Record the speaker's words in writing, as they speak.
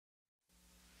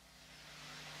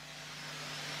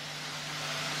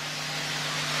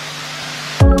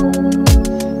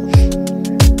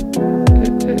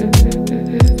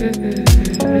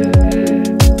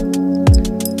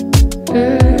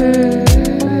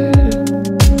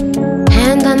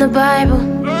Hand on the Bible,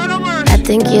 I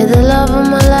think you're the love of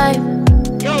my life.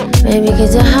 Maybe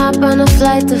could you hop on a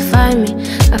flight to find me?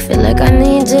 I feel like I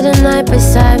need you tonight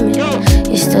beside me.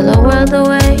 You're still a world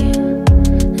away,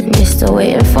 and you're still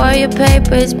waiting for your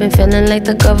papers. Been feeling like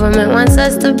the government wants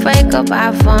us to break up.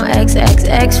 iPhone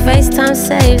XXX, FaceTime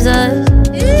saves us.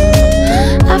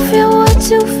 I feel what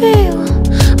you feel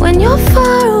when you're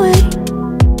far away.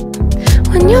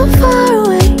 When you're far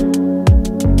away.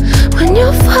 When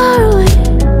you're far away.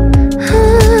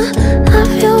 I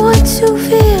feel what you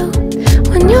feel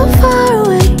when you're far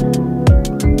away.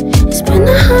 It's been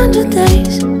 100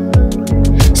 days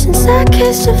since I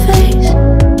kissed your face.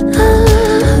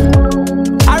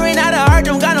 I ran out of heart,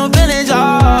 don't got no feelings,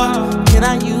 oh. Can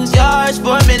I use yours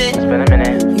for a minute? It's been a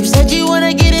minute. You said you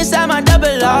wanna get inside my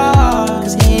double R,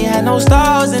 cause he ain't had no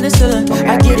stars in the ceiling.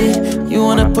 I get it, you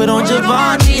wanna put on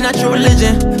Givenchy, not your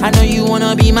religion. I know you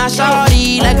wanna be my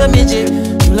shawty like a midget.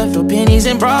 You left your pennies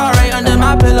and bra right under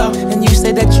my pillow, and you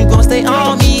said that you gon' stay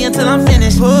on me until I'm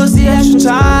finished. Pussy extra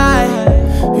tight,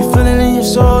 you feel it in your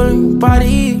soul and your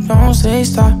body, don't say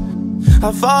stop.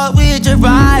 I fought with your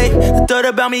ride. The thought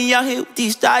about me out here with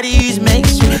these studies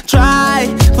makes you try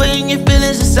putting your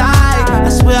feelings aside. I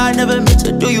swear I never meant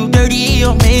to do you dirty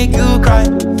or make you cry,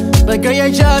 but girl, you're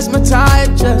just my type,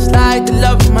 just like the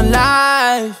love of my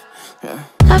life.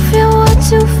 I feel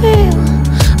what you feel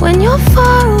when you're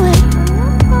far away.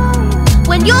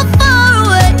 When you're far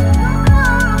away.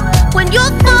 When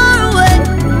you're far away.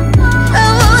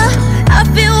 Oh, I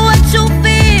feel what you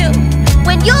feel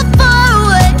when you're far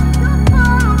away.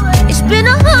 It's been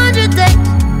 100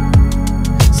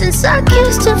 days since I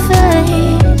kissed your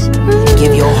face.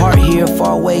 Give your heart here,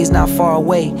 far away is not far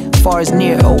away. Far is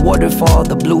near, a waterfall,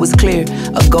 the blue is clear.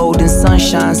 A golden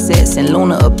sunshine sets and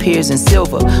Luna appears in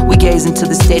silver. We gaze into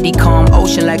the steady, calm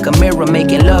ocean like a mirror,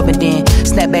 making love and then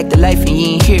snap back to life and you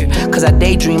ain't here. Cause I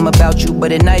daydream about you,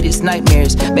 but at night it's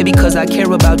nightmares. Maybe cause I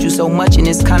care about you so much and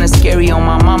it's kinda scary. On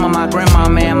my mama, my grandma,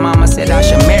 man, mama said I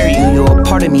should marry you. You're a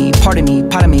part of me, part of me,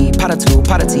 part of me, part of two,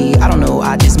 part of tea. I don't know,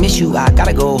 I just miss you, I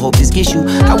gotta go, hope this gets you.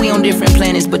 How we on different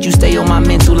planets, but you stay on my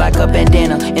mental like a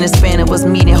bandana. In the span of us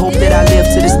meeting, hope that I live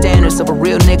to the standards of a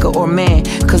real nigga or man,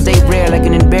 cause they rare like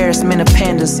an embarrassment of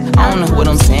pandas. I don't know what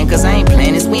I'm saying, cause I ain't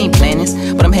playing this, we ain't playing this,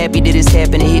 but I'm happy that it's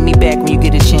happening. Hit me back when you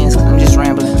get a chance, I'm just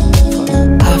rambling.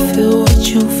 I feel what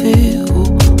you feel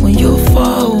when you're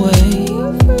far away.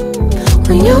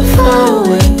 When you're far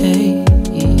away.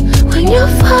 When you're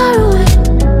far away.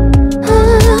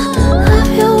 I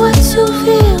feel what you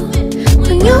feel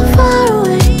when you're far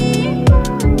away.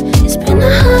 It's been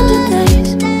 100 days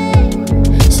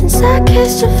since I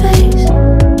kissed your face.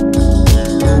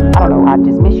 I don't know, I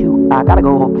just miss you, I gotta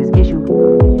go, hope this gets you.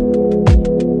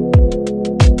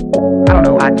 I don't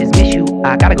know, I just miss you,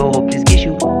 I gotta go, hope this gets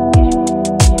you.